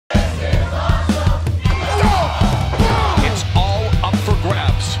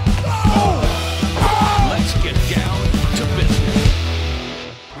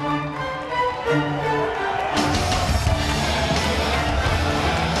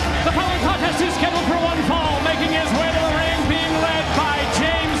contest is scheduled for one fall, making his way to the ring, being led by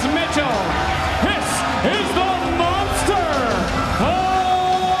James Mitchell. This is the Monster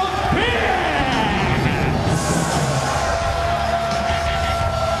of Biz!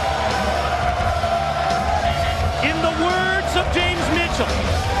 In the words of James Mitchell,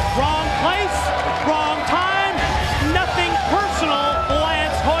 wrong place, wrong time, nothing personal,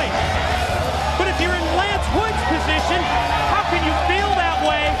 Lance Hoyt. But if you're in Lance Hoyt's position, how can you feel that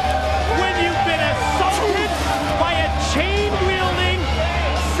way when you've been assaulted by a chain-wielding,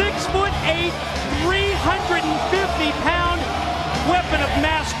 6'8", 350-pound weapon of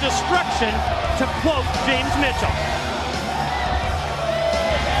mass destruction, to quote James Mitchell?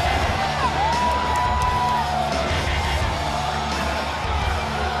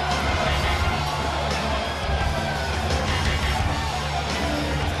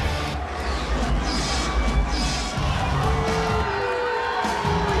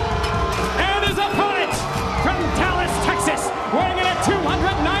 Weighing in at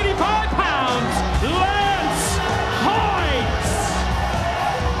 295 pounds, Lance Hoyt!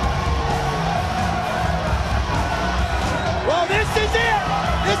 Well, this is it!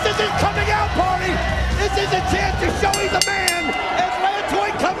 This is his coming out party! This is a chance to show he's a man as Lance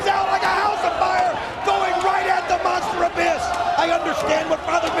Hoyt comes out like a house of fire, going right at the Monster Abyss! I understand what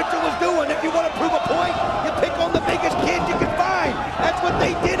Father Mitchell was doing. If you want to prove a point, you pick on the biggest kid you can find. That's what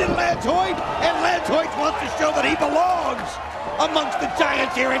they did in Lance Hoyt, and Lance Hoyt wants to show that he belongs amongst the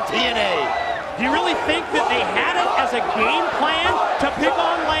giants here in TNA. Do you really think that they had it as a game plan to pick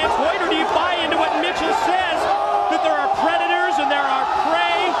on Lance Hoyt, or do you buy into what Mitchell says, that there are predators and there are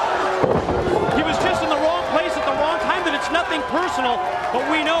prey? He was just in the wrong place at the wrong time, that it's nothing personal, but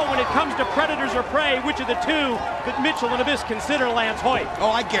we know when it comes to predators or prey, which of the two that Mitchell and Abyss consider Lance Hoyt. Oh,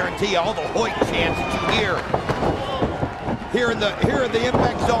 I guarantee you all the Hoyt chants that you hear here in the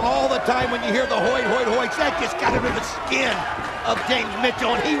Impact Zone all the time when you hear the Hoyt, Hoyt, Hoyt, that just got into the skin of James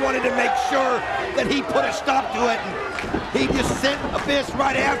Mitchell, and he wanted to make sure that he put a stop to it, and he just sent Abyss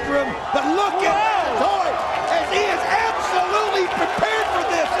right after him. But look at Lance Hoyt, as he is absolutely prepared for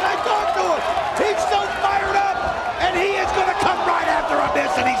this, and I talked to him. He's so fired up, and he is going to come right after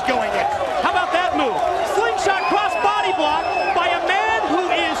Abyss, and he's doing it. How about that move? Slingshot cross body block by a man who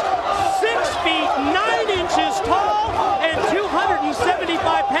is 6 feet 9 inches tall and 275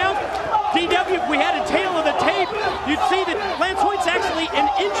 pounds. DW, if we had a tail of the tape, you'd see that Lance Hoyt's actually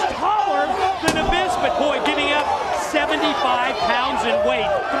an inch taller than Abyss, but boy, giving up 75 pounds in weight,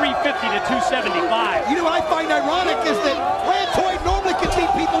 350 to 275. You know what I find ironic is that Lance Hoyt normally can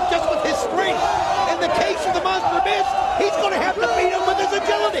beat people just with his strength. In the case of the Monster Abyss, he's going to have to beat him with his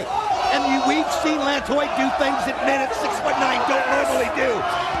agility. And we've seen Lance Hoyt do things that men at 6'9" don't normally do.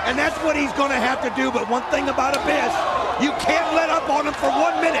 And that's what he's going to have to do. But one thing about Abyss, you can't let up on him for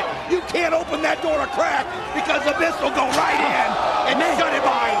 1 minute. You can't open that door a crack, because Abyss will go right in and shut it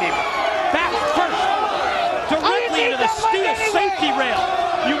behind him. Back first, directly into the steel safety rail.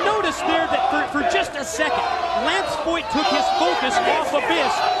 You notice there that for just a second, Lance Hoyt took his focus off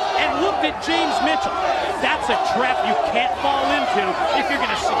Abyss and looked at James Mitchell. That's a trap you can't fall into if you're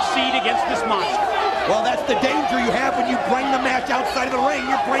going to succeed against this monster. Well, that's the danger you have when you bring the match outside of the ring.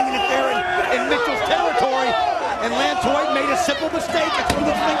 You're bringing it there in Mitchell's territory. And Lance Hoyt made a simple mistake. It's one of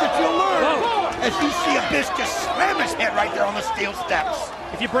those things that you'll learn. Whoa. As you see Abyss just slam his head right there on the steel steps.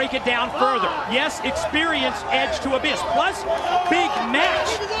 If you break it down further, yes, experience edge to Abyss, plus big match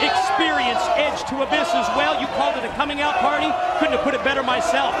experience edge to Abyss as well. You called it a coming out party. Couldn't have put it better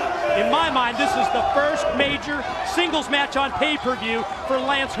myself. In my mind, this is the first major singles match on pay-per-view for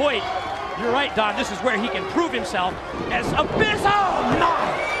Lance Hoyt. You're right, Don. This is where he can prove himself as Abyss. Oh,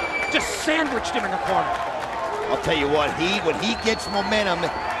 no! Just sandwiched him in the corner. I'll tell you what, when he gets momentum,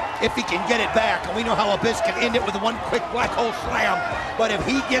 if he can get it back, and we know how Abyss can end it with one quick black hole slam, but if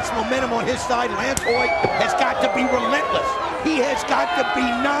he gets momentum on his side, Lance Hoyt has got to be relentless. He has got to be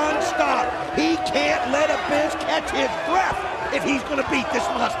non-stop. He can't let Abyss catch his breath if he's going to beat this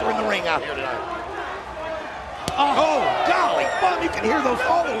monster in the ring out here tonight. Oh, golly, Bum, you can hear those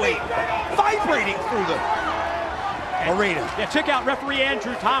all the way vibrating through the arena. Yeah, check out referee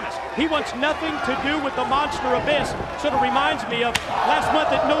Andrew Thomas. He wants nothing to do with the Monster Abyss. Sort of reminds me of last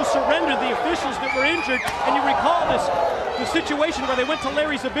month at No Surrender, the officials that were injured. And you recall the situation where they went to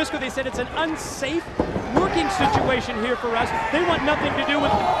Larry Zbyszko. They said it's an unsafe working situation here for us. They want nothing to do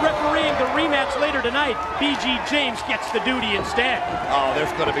with refereeing the rematch later tonight. BG James gets the duty instead. Oh, there's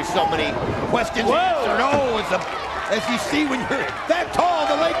going to be so many questions answered. Oh, as you see, when you're that tall,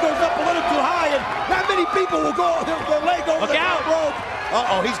 the leg goes up a little too high, and not many people will go their leg over the top rope.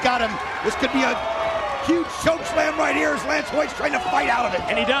 Uh-oh, he's got him. This could be a huge choke slam right here as Lance Hoyt's trying to fight out of it.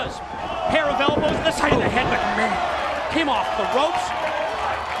 And he does. Pair of elbows, the side of the head, but man, came off the ropes.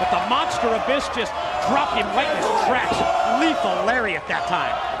 But the monster Abyss just dropped him right in his tracks. Lethal lariat that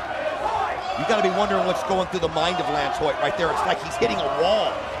time. You got to be wondering what's going through the mind of Lance Hoyt right there. It's like he's hitting a wall.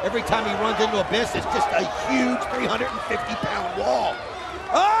 Every time he runs into Abyss, it's just a huge 350-pound wall.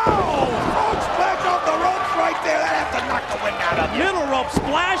 Oh! Frog splash off the ropes right there. That has to knock the wind out of you. Middle rope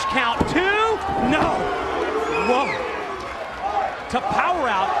splash count, 2. No. Whoa. To power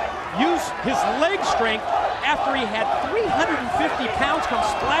out, use his leg strength after he had 350 pounds come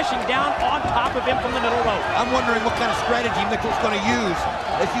splashing down on top of him from the middle rope. I'm wondering what kind of strategy Mitchell's going to use.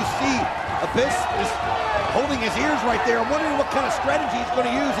 As you see, Abyss is holding his ears right there. I'm wondering what kind of strategy he's going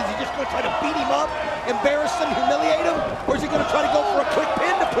to use. Is he just going to try to beat him up, embarrass him, humiliate him? Or is he going to try to go for a quick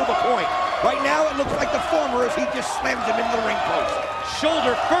pin to prove a point? Right now, it looks like the former as he just slams him into the ring post.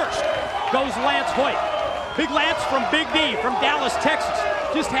 Shoulder first goes Lance Hoyt. Big Lance from Big D from Dallas, Texas,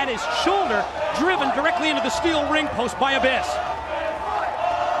 just had his shoulder driven directly into the steel ring post by Abyss.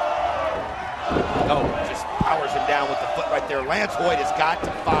 Oh, just powers him down with the foot right there. Lance Hoyt has got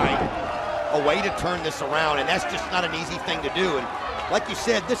to find a way to turn this around, and that's just not an easy thing to do. And like you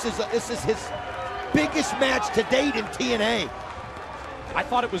said, this is his biggest match to date in TNA. I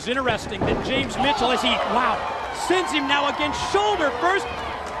thought it was interesting that James Mitchell, as he, sends him now again shoulder first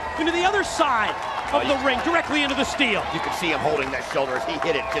into the other side of the ring, directly into the steel. You can see him holding that shoulder as he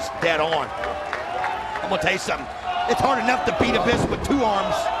hit it just dead on. I'm gonna tell you something. It's hard enough to beat Abyss with 2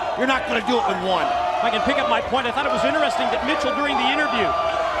 arms. You're not gonna do it with 1. If I can pick up my point, I thought it was interesting that Mitchell, during the interview,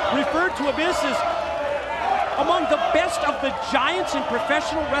 referred to Abyss as among the best of the giants in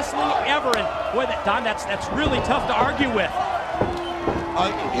professional wrestling ever. And boy, that's really tough to argue with.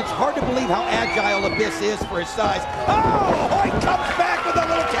 It's hard to believe how agile Abyss is for his size. Oh, Hoyt comes back with a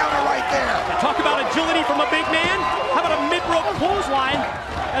little counter right there. Talk about agility from a big man. How about a mid-rope clothesline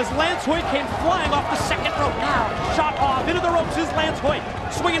as Lance Hoyt came flying off the second rope. Now, shot off into the ropes is Lance Hoyt.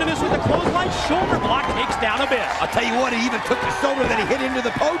 Swinging a miss with the clothesline, shoulder block takes down Abyss. I'll tell you what, he even took the shoulder that he hit into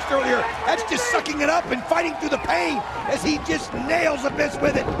the post earlier. That's just sucking it up and fighting through the pain as he just nails Abyss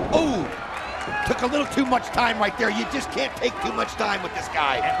with it. Oh, took a little too much time right there. You just can't take too much time with this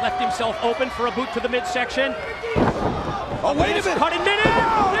guy. And left himself open for a boot to the midsection. Oh, wait a minute. Caught in midair.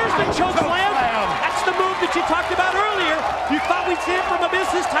 There's the choke slam. That's the move that you talked about earlier. You thought we'd see it from Abyss.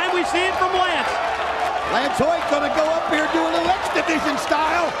 This time we see it from Lance. Lance Hoyt gonna go up here doing a X Division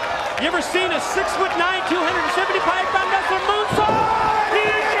style. You ever seen a 6'9", 275-pound wrestler moonsault? He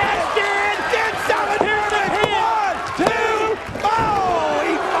just did. Did something. Here's the pin. 1, 2. Oh,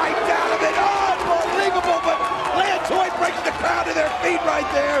 he fights out of it. Unbelievable. But Lance Hoyt brings the crowd to their feet right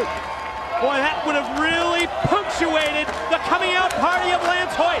there. Boy, that would have really punctuated the coming out party of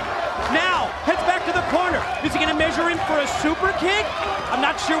Lance Hoyt. Now, heads back to the corner. Is he going to measure him for a super kick? I'm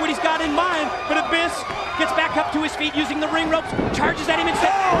not sure what he's got in mind, but Abyss gets back up to his feet using the ring ropes, charges at him and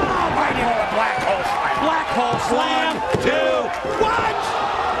says, oh, mighty hole, black hole slam. Black hole slam. 1, 2. What?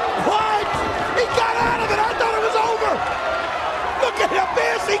 What? He got out of it. I thought it was over. Look at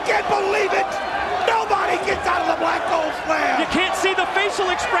Abyss. He can't believe it. Nobody gets out of the black hole slam. You can't see the facial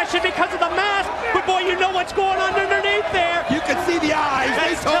expression because of the mask, but boy, you know what's going on underneath there. You can see the eyes.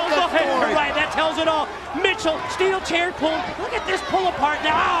 They told the story. Right, that tells it all. Mitchell, steel chair pull. Look at this pull apart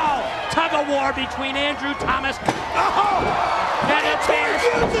now. Tug of war between Andrew Thomas. Oh! And Abyss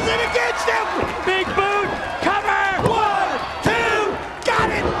uses it against him. Big boot. Cover. 1, 2. Got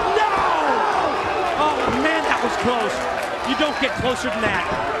it. No! Oh, man, that was close. You don't get closer than that.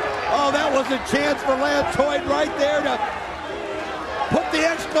 Oh, that was a chance for Lance Hoyt right there to put the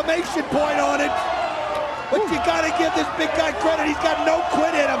exclamation point on it. But you got to give this big guy credit. He's got no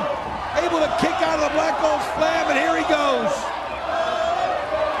quit in him. Able to kick out of the black hole slam, and here he goes.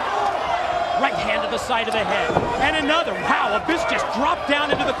 Right hand to the side of the head. And another. Wow, Abyss just dropped down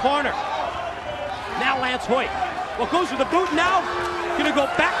into the corner. Now Lance Hoyt. Well, goes with the boot now. Gonna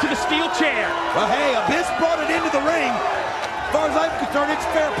go back to the steel chair. Well, hey, Abyss brought it into the ring. As far as I'm concerned, it's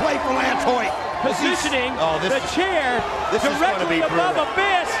fair play for Lance Hoyt. Positioning the chair directly above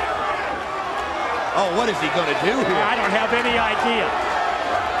Abyss. Oh, what is he going to do here? I don't have any idea.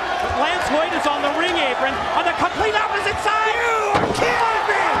 But Lance Hoyt is on the ring apron on the complete opposite side. You are kidding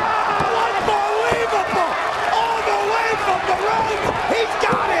me! Unbelievable! All the way from the rope. He's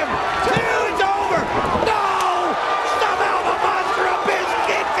got him. 2, it's over. No! Somehow the monster Abyss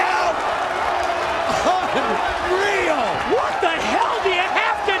kicked out. Unreal! What the hell do you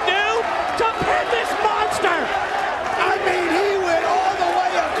have to do to pin this monster? I mean, he went all the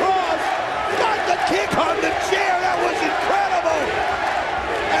way across. Got the kick on the chair. That was incredible.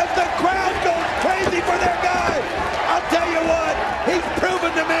 As the crowd goes crazy for their guy. I'll tell you what, he's proven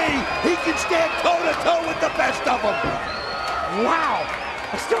me, he can stand toe-to-toe with the best of them. Wow.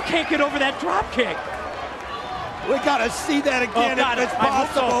 I still can't get over that drop kick. We gotta see that again God, if it's I hope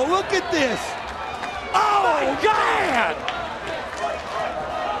so. possible. Look at this. Oh, my God!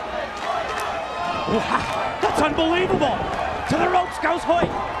 Wow, that's unbelievable. To the ropes goes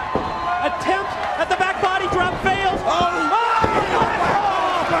Hoyt. Attempt at the back body drop fails. Oh!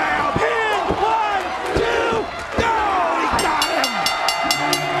 Pin, 1, 2. No, he got him.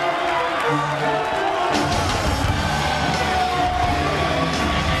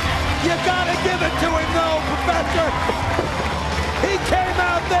 You gotta give it to him, though, Professor. He came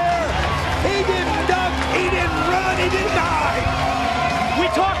out there. He didn't duck. He didn't run. He didn't hide. We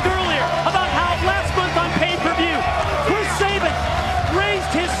talked earlier about how last month on pay-per-view, Chris Sabin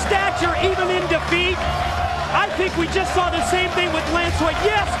raised his stature even in defeat. I think we just saw the same thing with Lance Hoyt.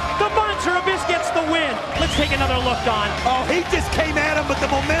 Yes, the Monster Abyss gets the win. Let's take another look, Don. Oh, he just came at him, but the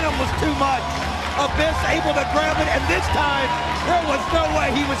momentum was too much. Abyss able to grab it, and this time, there was no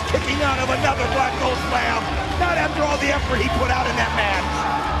way he was kicking out of another Black Hole Slam. Not after all the effort he put out in that match.